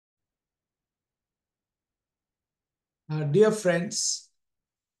Dear friends,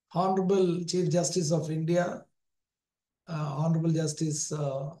 Honorable Chief Justice of India, Honorable Justice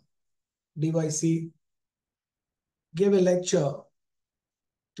DYC, gave a lecture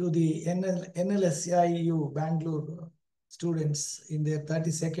to the Nlsiu Bangalore students in their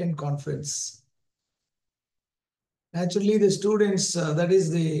 32nd conference. Naturally, the students, that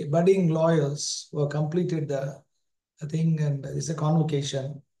is the budding lawyers who have completed the thing, and it's a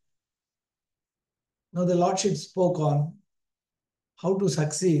convocation. Now, the Lordship spoke on how to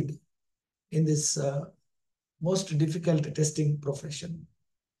succeed in this most difficult testing profession.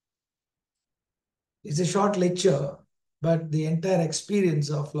 It's a short lecture, but the entire experience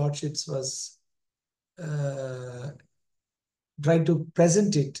of Lordships was tried to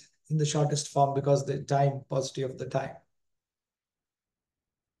present it in the shortest form because the time, paucity of the time.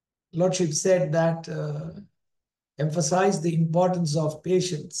 Lordship said that emphasize the importance of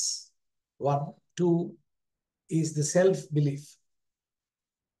patience. One. Two is the self-belief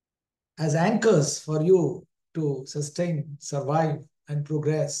as anchors for you to sustain, survive, and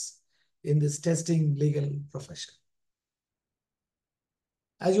progress in this testing legal profession.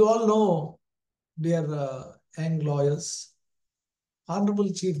 As you all know, dear young lawyers,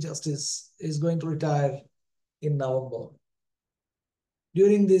 Honorable Chief Justice is going to retire in November.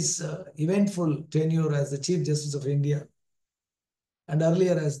 During this eventful tenure as the Chief Justice of India and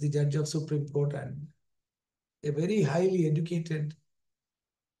earlier as the Judge of Supreme Court and a very highly educated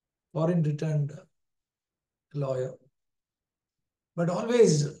foreign returned lawyer, but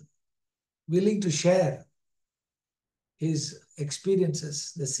always willing to share his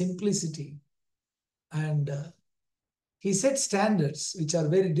experiences, the simplicity, and he set standards which are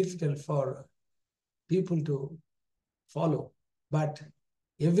very difficult for people to follow, but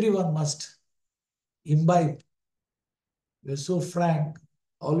everyone must imbibe. You're so frank,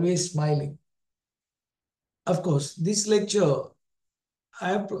 always smiling. Of course, this lecture,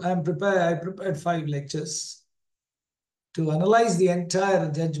 I prepared 5 lectures to analyze the entire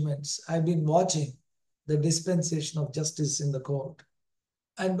judgments. I've been watching the dispensation of justice in the court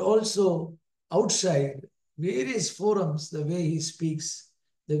and also outside various forums, the way he speaks,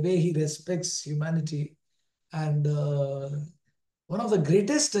 the way he respects humanity. And one of the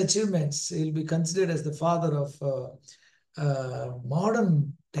greatest achievements, he'll be considered as the father of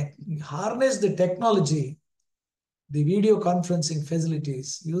modern harness the technology, the video conferencing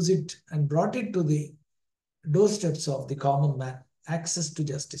facilities, use it and brought it to the doorsteps of the common man, access to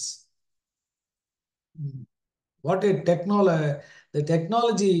justice. What a the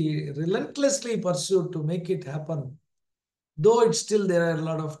technology relentlessly pursued to make it happen. Though it's still there are a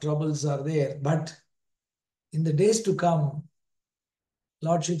lot of troubles are there, but in the days to come,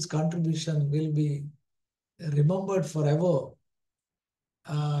 Lordship's contribution will be remembered forever.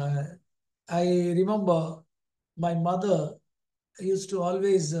 I remember my mother used to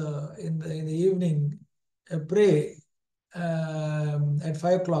always in the evening pray at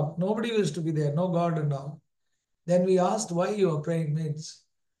 5 o'clock. Nobody used to be there, no God and all. Then we asked why you are praying means.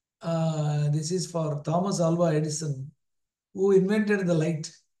 This is for Thomas Alva Edison, who invented the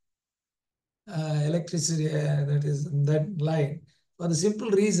light, electricity, that is that light. For the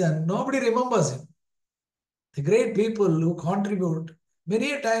simple reason, nobody remembers him. The great people who contribute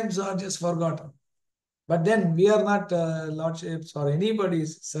many a times are just forgotten. But then we are not lordships or anybody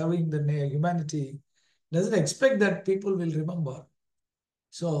serving the humanity doesn't expect that people will remember.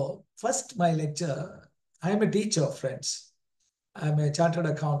 So first my lecture, I am a teacher, friends. I'm a chartered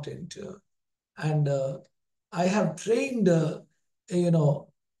accountant and I have trained,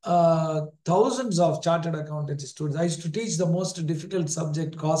 thousands of chartered accountant students. I used to teach the most difficult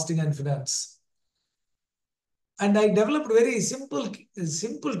subject, costing and finance. And I developed very simple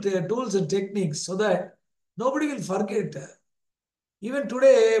tools and techniques so that nobody will forget. Even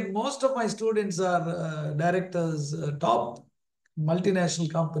today, most of my students are directors, top multinational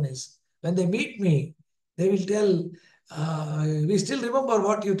companies. When they meet me, they will tell, we still remember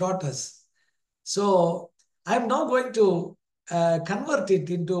what you taught us. So I'm now going to convert it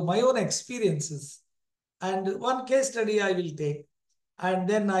into my own experiences. And one case study I will take. And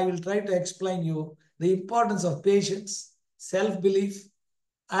then I will try to explain you the importance of patience, self-belief,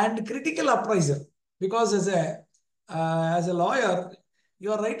 and critical appraisal. Because as a lawyer,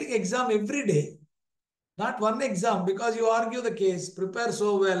 you are writing exam every day, not one exam, because you argue the case, prepare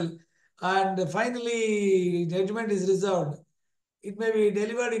so well, and finally judgment is reserved. It may be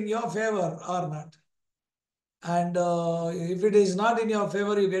delivered in your favor or not. And if it is not in your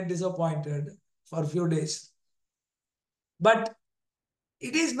favor, you get disappointed for a few days. But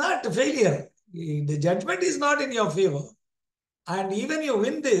it is not a failure. The judgment is not in your favor. And even you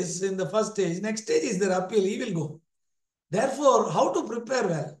win this in the first stage, next stage is their appeal, he will go. Therefore, how to prepare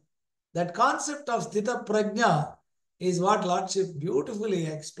well? That concept of Sthita Prajna is what Lordship beautifully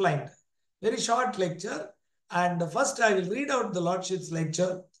explained. Very short lecture. And first, I will read out the Lordship's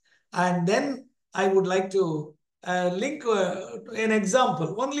lecture. And then I would like to link an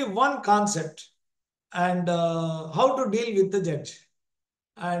example, only one concept, and how to deal with the judge.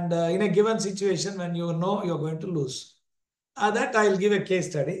 And in a given situation when you know you're going to lose. That I'll give a case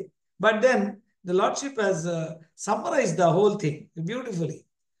study. But then the Lordship has summarized the whole thing beautifully.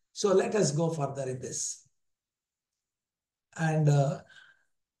 So let us go further in this. And the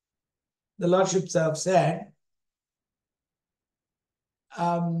Lordships have said,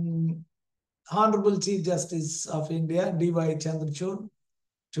 Honorable Chief Justice of India, D.Y. Chandrachud,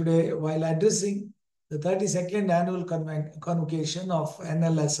 today while addressing the 32nd annual convocation of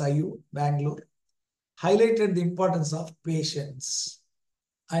Nlsiu, Bangalore, highlighted the importance of patience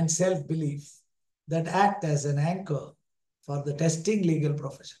and self-belief that act as an anchor for the testing legal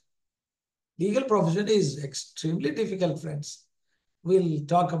profession. Legal profession is extremely difficult, friends. We'll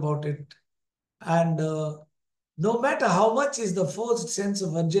talk about it. And no matter how much is the forced sense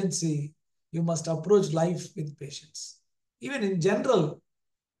of urgency, you must approach life with patience. Even in general,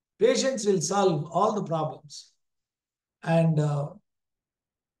 patience will solve all the problems. And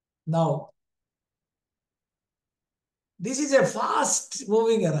now, this is a fast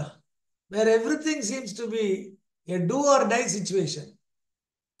moving era where everything seems to be a do or die situation.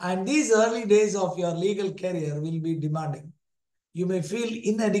 And these early days of your legal career will be demanding. You may feel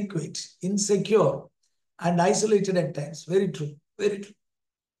inadequate, insecure, and isolated at times. Very true. Very true.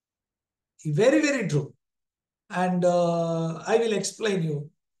 Very, very true. And I will explain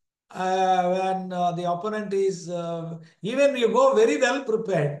you. When the opponent is, even you go very well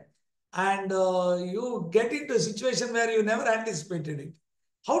prepared and you get into a situation where you never anticipated it.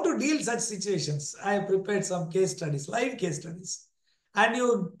 How to deal such situations? I have prepared some case studies, live case studies. And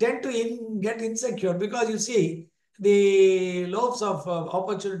you tend to get insecure because you see the loaves of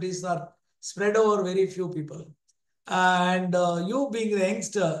opportunities are spread over very few people. And you being the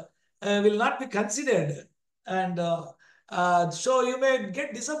youngster will not be considered. And so you may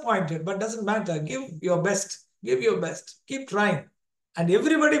get disappointed, but doesn't matter. Give your best. Give your best. Keep trying. And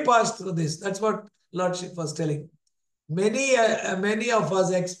everybody passed through this. That's what Lordship was telling. Many of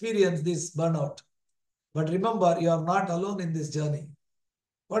us experience this burnout. But remember, you are not alone in this journey.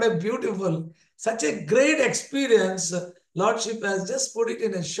 What a beautiful, such a great experience. Lordship has just put it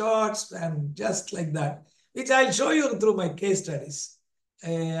in a short span, just like that, which I'll show you through my case studies.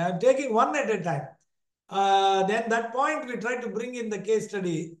 I'm taking one at a time. Then that point we try to bring in the case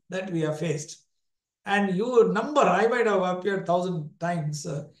study that we have faced. And your number, I might have appeared 1,000 times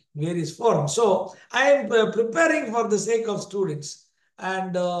in various forms. So I am preparing for the sake of students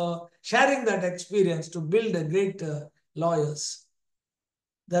and sharing that experience to build a great lawyers.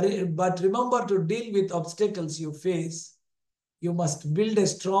 But remember, to deal with obstacles you face, you must build a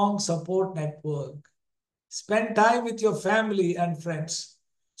strong support network. Spend time with your family and friends.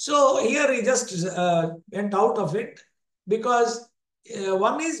 So here he just went out of it because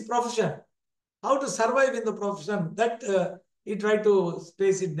one is profession. How to survive in the profession, that he tried to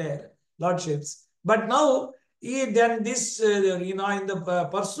space it there, Lordships. But now, then this, in the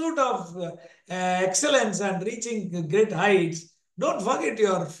pursuit of excellence and reaching great heights, don't forget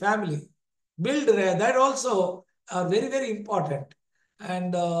your family. Build that also are very, very important.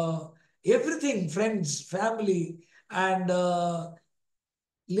 And everything, friends, family, and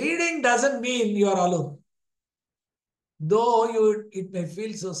leading doesn't mean you are alone. Though it may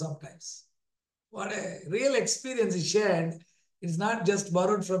feel so sometimes. What a real experience is shared. It's not just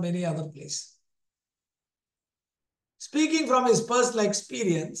borrowed from any other place. Speaking from his personal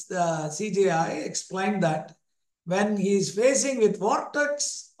experience, the CJI explained that when he is facing with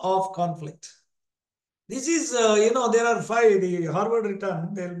vortex of conflict, this is, there are five, the Harvard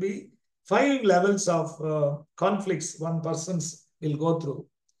written, there will be 5 levels of conflicts one person's will go through.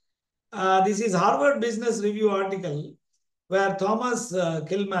 This is Harvard Business Review article where Thomas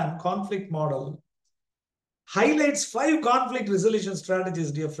Killman conflict model highlights 5 conflict resolution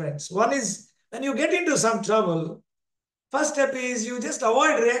strategies, dear friends. One is when you get into some trouble, first step is you just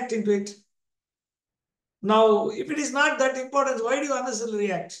avoid reacting to it. Now, if it is not that important, why do you unnecessarily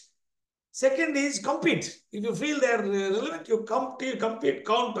react? Second is compete. If you feel they're relevant, you compete,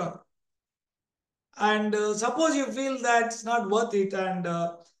 counter. And suppose you feel that's not worth it, and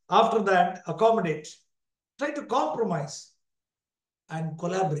after that, accommodate. Try to compromise and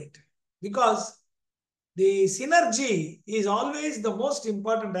collaborate. Because the synergy is always the most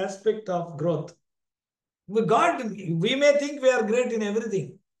important aspect of growth. We may think we are great in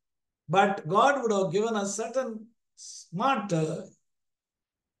everything, but God would have given us certain smart.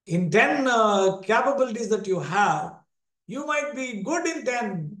 In 10 capabilities that you have, you might be good in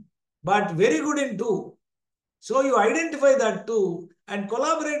 10, but very good in 2. So you identify that 2 and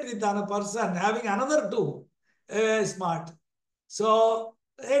collaborate with another person having another 2 smart. So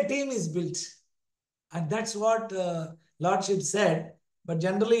a team is built. And that's what Lordship said. But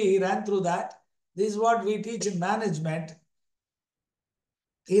generally, he ran through that. This is what we teach in management.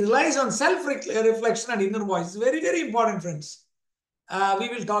 He relies on self-reflection and inner voice. It's very, very important, friends. We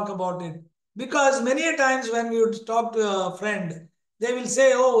will talk about it. Because many a times when you talk to a friend, they will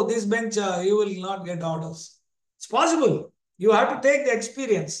say, oh, this bench, you will not get orders. It's possible. You have to take the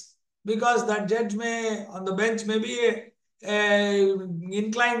experience because that judge may, on the bench, may be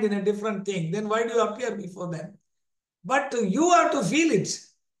inclined in a different thing. Then why do you appear before them? But you have to feel it.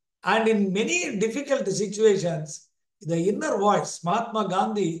 And in many difficult situations, the inner voice, Mahatma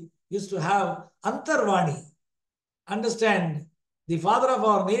Gandhi used to have Antarvani. Understand, the father of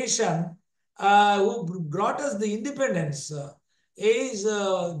our nation, who brought us the independence, is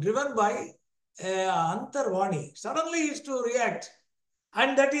driven by Antarvani. Suddenly he used to react.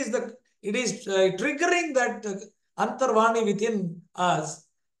 And that is it is triggering that Antarvani within us.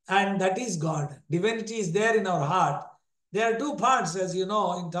 And that is God. Divinity is there in our heart. There are two parts, as you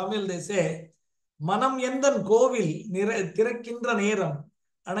know, in Tamil they say, Manam yendan kovil thirakkindra neram,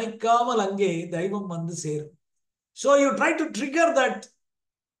 anaikkamal ange daivam vandu serum. So you try to trigger that,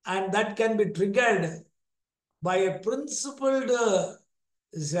 and that can be triggered by a principled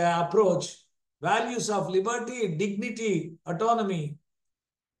approach, values of liberty, dignity, autonomy,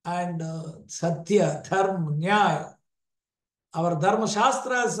 and satya, dharma, nyaya. Our dharma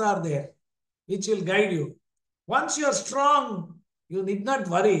shastras are there, which will guide you. Once you are strong, you need not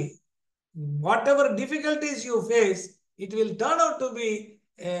worry. Whatever difficulties you face, it will turn out to be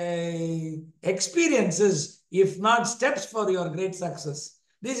experiences, if not steps for your great success.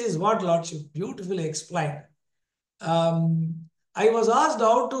 This is what Lordship beautifully explained. I was asked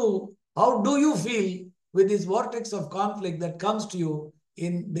how do you feel with this vortex of conflict that comes to you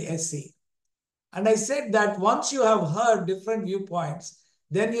in the SC? And I said that once you have heard different viewpoints,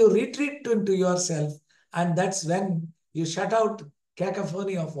 then you retreat into yourself, and that's when you shut out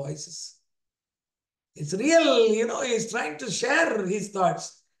cacophony of voices. It's real, he's trying to share his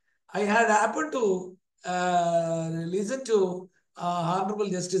thoughts. I had happened to listen to Honorable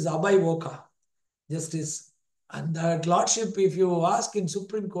Justice Abhay Voka, Justice. And that Lordship, if you ask in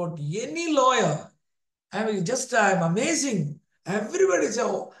Supreme Court, any lawyer, I'm amazing. Everybody says,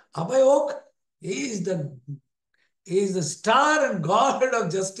 oh, Abhay Voka, he is the star and god of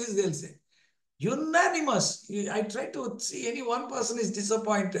justice, they'll say. Unanimous. I try to see any one person is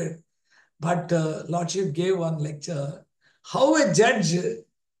disappointed. But Lordship gave one lecture, how a judge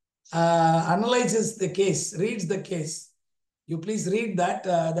analyzes the case, reads the case. You please read that.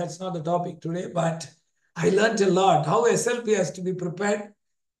 That's not the topic today, but I learned a lot. How SLP has to be prepared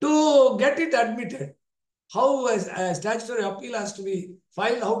to get it admitted. How a statutory appeal has to be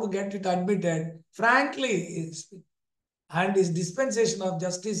filed, how to get it admitted. Frankly, and his dispensation of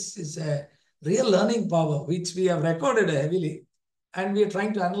justice is a real learning power, which we have recorded heavily. And we are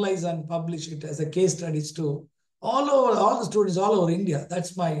trying to analyze and publish it as a case studies to all the students all over India.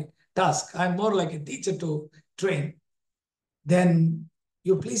 That's my task. I'm more like a teacher to train. Then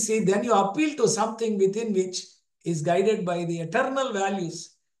you please see, then you appeal to something within which is guided by the eternal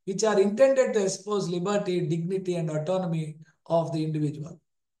values, which are intended to expose liberty, dignity, and autonomy of the individual.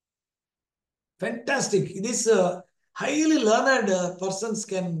 Fantastic. This highly learned persons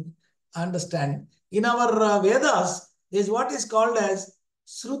can understand. In our Vedas, is what is called as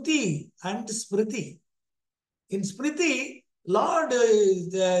Shruti and Smriti. In Smriti, Lord,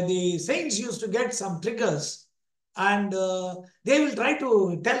 the saints used to get some triggers, and they will try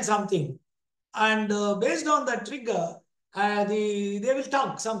to tell something. And based on that trigger, they will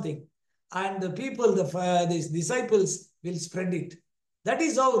talk something. And the people, these disciples will spread it. That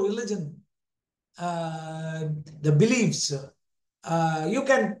is how religion, the beliefs, you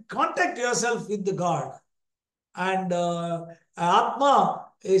can contact yourself with the God. And Atma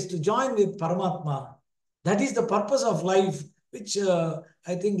is to join with Paramatma. That is the purpose of life, which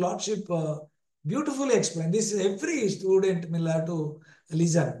I think Lordship beautifully explained. This every student will have to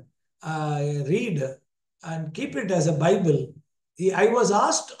listen, read, and keep it as a Bible. I was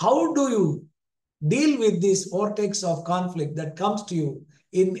asked, how do you deal with this vortex of conflict that comes to you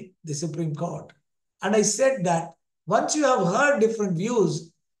in the Supreme Court? And I said that once you have heard different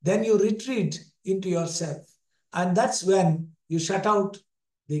views, then you retreat into yourself. And that's when you shut out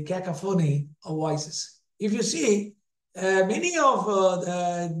the cacophony of voices. If you see, many of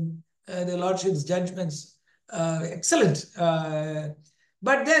the Lordship's judgments excellent.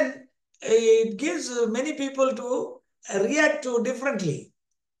 But then it gives many people to react to differently.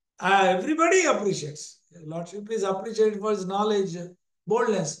 Everybody appreciates. Lordship is appreciated for his knowledge,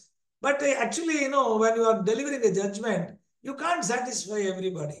 boldness. But actually, when you are delivering a judgment, you can't satisfy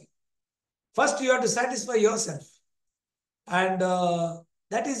everybody. First, you have to satisfy yourself. And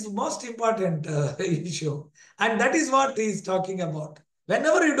that is most important issue. And that is what he is talking about.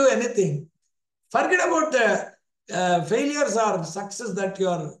 Whenever you do anything, forget about the failures or success that you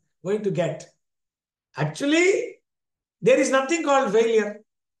are going to get. Actually, there is nothing called failure.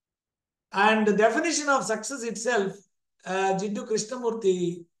 And the definition of success itself, Jiddu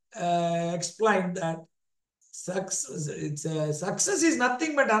Krishnamurti explained that success is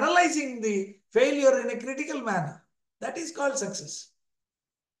nothing but analyzing the failure in a critical manner. That is called success.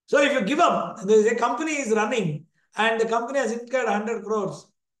 So if you give up, the company is running and the company has incurred 100 crores.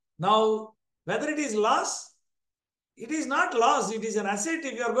 Now, whether it is loss, it is not loss, it is an asset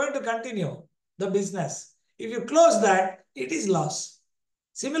if you are going to continue the business. If you close that, it is loss.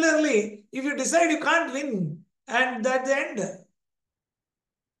 Similarly, if you decide you can't win, and that's the end.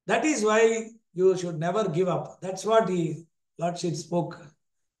 That is why you should never give up. That's what Lordship spoke.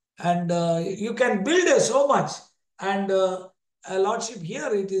 And you can build so much. And Lordship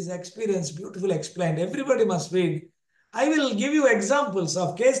here, it is experience, beautifully explained. Everybody must read. I will give you examples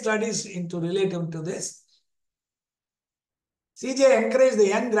of case studies related to this. CJ encouraged the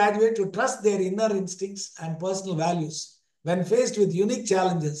young graduate to trust their inner instincts and personal values when faced with unique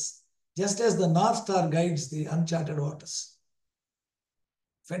challenges, just as the North Star guides the uncharted waters.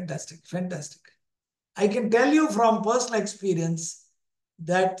 Fantastic, fantastic. I can tell you from personal experience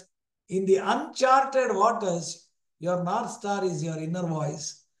that in the uncharted waters, your North Star is your inner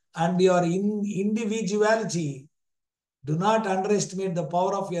voice and your individuality. Do not underestimate the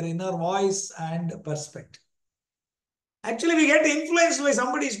power of your inner voice and perspective. Actually, we get influenced by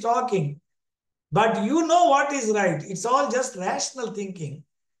somebody is talking, but you know what is right. It's all just rational thinking.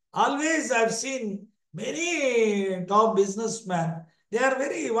 Always I've seen many top businessmen, they are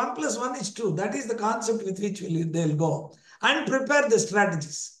very 1 plus 1 is 2. That is the concept with which they'll go and prepare the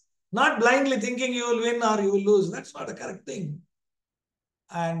strategies. Not blindly thinking you will win or you will lose. That's not a correct thing.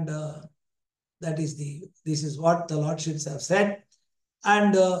 And this is what the Lordships have said.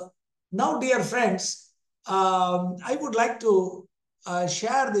 And now, dear friends, I would like to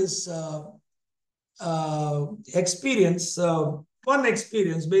share this experience, one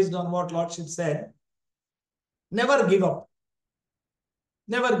experience based on what Lordship said. Never give up.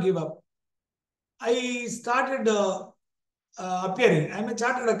 Never give up. I started appearing. I'm a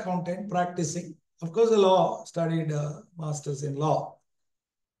chartered accountant practicing. Of course, the law, studied masters in law.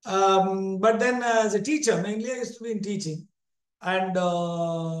 But then as a teacher, mainly I used to be in teaching. And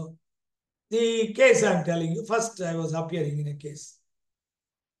the case I'm telling you, first I was appearing in a case.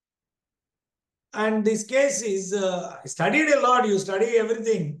 And this case is, I studied a lot, you study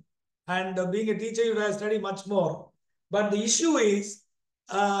everything. And being a teacher, you have studied much more. But the issue is,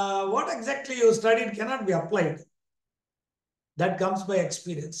 what exactly you studied cannot be applied. That comes by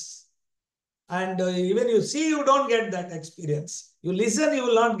experience. And even you see, you don't get that experience. You listen, you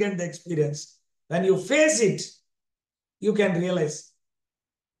will not get the experience. When you face it, you can realize.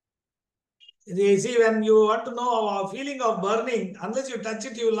 You see, when you want to know a feeling of burning, unless you touch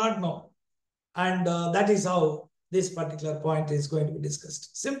it, you will not know. And that is how this particular point is going to be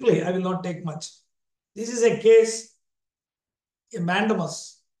discussed. Simply, I will not take much. This is a case, a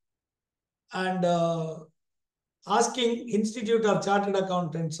mandamus, and asking Institute of Chartered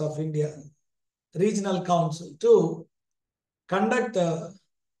Accountants of India, Regional Council, to conduct an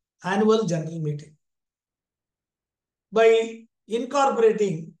annual general meeting by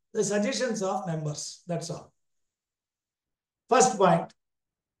incorporating the suggestions of members. That's all. First point,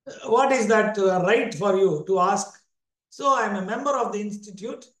 what is that right for you to ask? So I am a member of the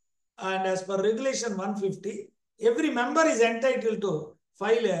institute, and as per regulation 150, every member is entitled to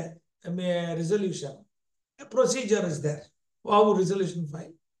file a resolution. A procedure is there. How resolution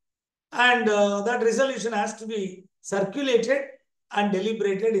file? And that resolution has to be circulated and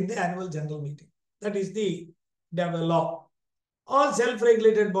deliberated in the annual general meeting. That is the law. All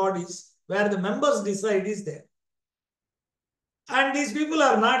self-regulated bodies where the members decide is there. And these people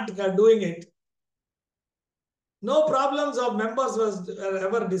are not doing it. No problems of members was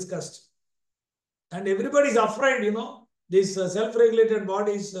ever discussed. And everybody is afraid, these self-regulated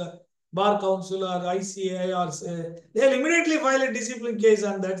bodies, Bar Council or ICA, or they'll immediately file a discipline case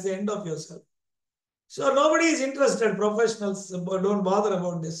and that's the end of yourself. So nobody is interested. Professionals don't bother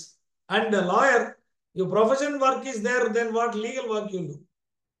about this. And the lawyer, your professional work is there, then what legal work you do?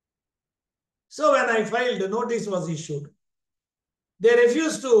 So when I filed, the notice was issued. They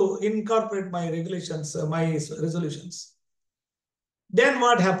refused to incorporate my regulations, my resolutions. Then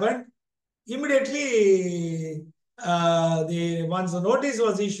what happened? Immediately, once the notice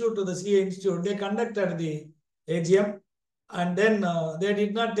was issued to the CA Institute, they conducted the AGM, and then they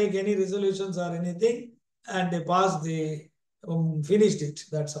did not take any resolutions or anything, and they passed the finished it.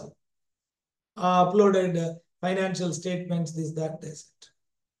 That's all. Uploaded financial statements, this, that, this.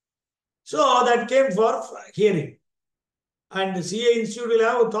 So that came for hearing, and the CA Institute will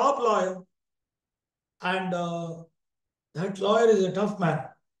have a top lawyer, and that lawyer is a tough man,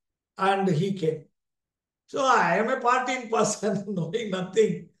 and he came. So I am a party person, knowing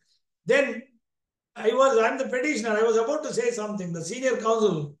nothing. Then I'm the petitioner. I was about to say something. The senior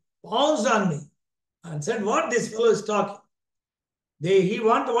counsel pounced on me and said, what this fellow is talking.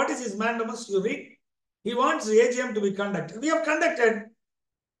 What is his mandamus? You read? He wants the AGM to be conducted. We have conducted.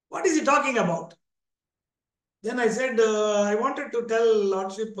 What is he talking about? Then I said, I wanted to tell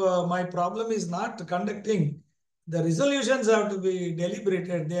Lordship, my problem is not conducting. The resolutions have to be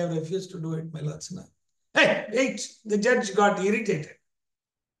deliberated. They have refused to do it, my lords. Hey, wait. The judge got irritated.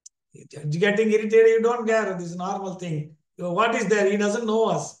 The judge getting irritated, you don't care. This is a normal thing. What is there? He doesn't know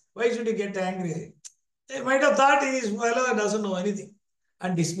us. Why should he get angry? They might have thought his fellow doesn't know anything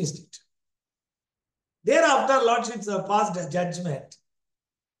and dismissed it. Thereafter, Lordships have passed a judgment.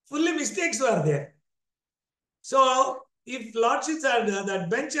 Fully mistakes were there. So, if Lordships had, that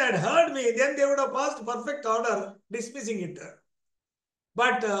bench had heard me, then they would have passed perfect order dismissing it.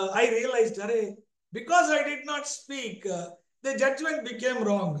 But I realized, because I did not speak, the judgment became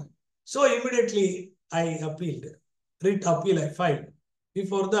wrong. So immediately I appealed. Writ appeal I filed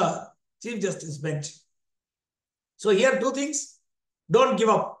before the Chief Justice bench. So here two things. Don't give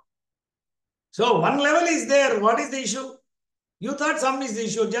up. So one level is there. What is the issue? You thought some is the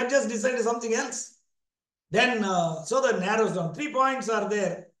issue. Judges decided something else. Then, so that narrows down. 3 points are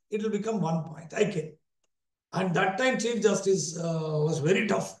there. It will become 1 point. I can. And that time Chief Justice was very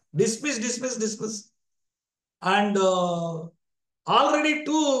tough. Dismiss. And already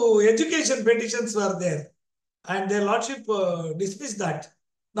 2 education petitions were there. And their lordship dismissed that.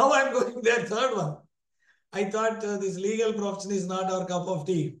 Now I'm going their 3rd one. I thought this legal profession is not our cup of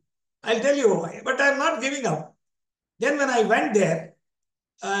tea. I'll tell you why. But I'm not giving up. Then when I went there,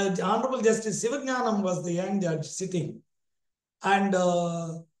 Honorable Justice Sivagnanam was the young judge sitting. And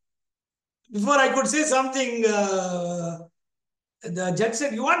before I could say something, the judge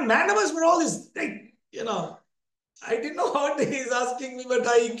said, you want mandamus for all this? You know, I didn't know what he is asking me, but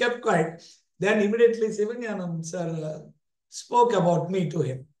I kept quiet. Then immediately Sivagnanam sir spoke about me to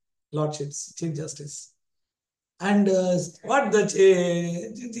him, Lordship's Chief Justice. And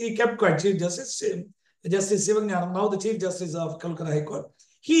he kept quiet, Chief Justice Sivagnanam, now the Chief Justice of Calcutta High Court,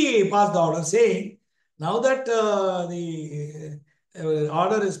 he passed the order saying, now that the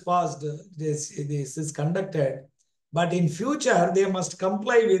order is passed, this is conducted, but in future they must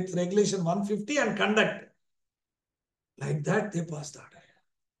comply with Regulation 150 and conduct. Like that, they passed the order.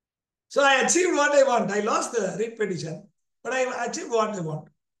 So I achieved what I want. I lost the writ petition, but I achieved what I want.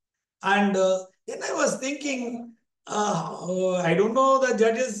 And then I was thinking, I don't know the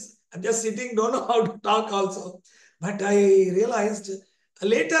judges. I'm just sitting, don't know how to talk also. But I realized,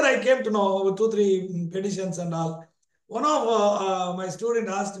 later I came to know 2, 3 petitions and all. One of my student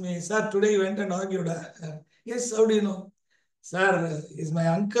asked me, sir, today you went and argued. Yes, how do you know? Sir, is my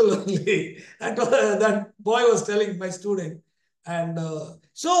uncle only. That boy was telling my student. And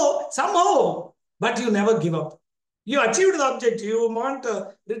so somehow, but you never give up. You achieved the objective. You want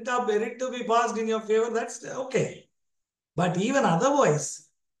writ to be passed in your favor. That's okay. But even otherwise,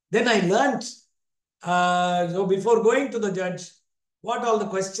 then I learned, so before going to the judge, what all the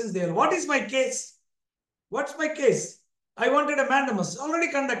questions there. What is my case? What's my case? I wanted a mandamus, already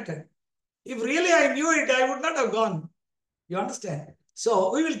conducted. If really I knew it, I would not have gone. You understand?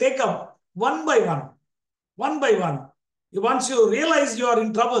 So we will take up one by one. Once you realize you are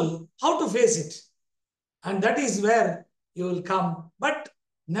in trouble, how to face it. And that is where you will come. But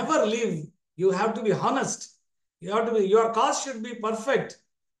never leave. You have to be honest. Your cause should be perfect.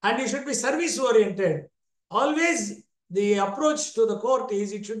 And you should be service-oriented. Always the approach to the court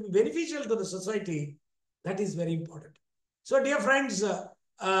is it should be beneficial to the society. That is very important. So dear friends,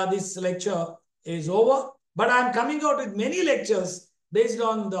 this lecture is over. But I am coming out with many lectures based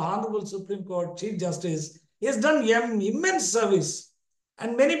on the Honorable Supreme Court Chief Justice. He has done immense service.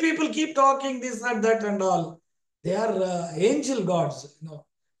 And many people keep talking this and that and all. They are angel gods,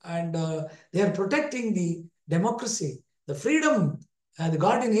 and they are protecting the democracy, the freedom, the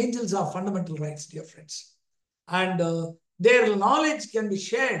guardian angels are fundamental rights, dear friends. And their knowledge can be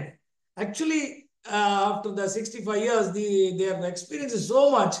shared Actually, after the 65 years, their experience is so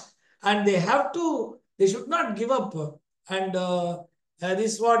much, and they should not give up. And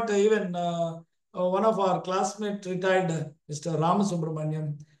this is what even one of our classmates retired, Mr.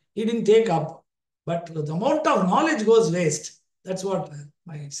 Ramasubramaniam, he didn't take up. But the amount of knowledge goes waste. That's what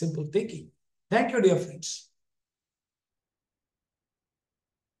my simple thinking. Thank you, dear friends.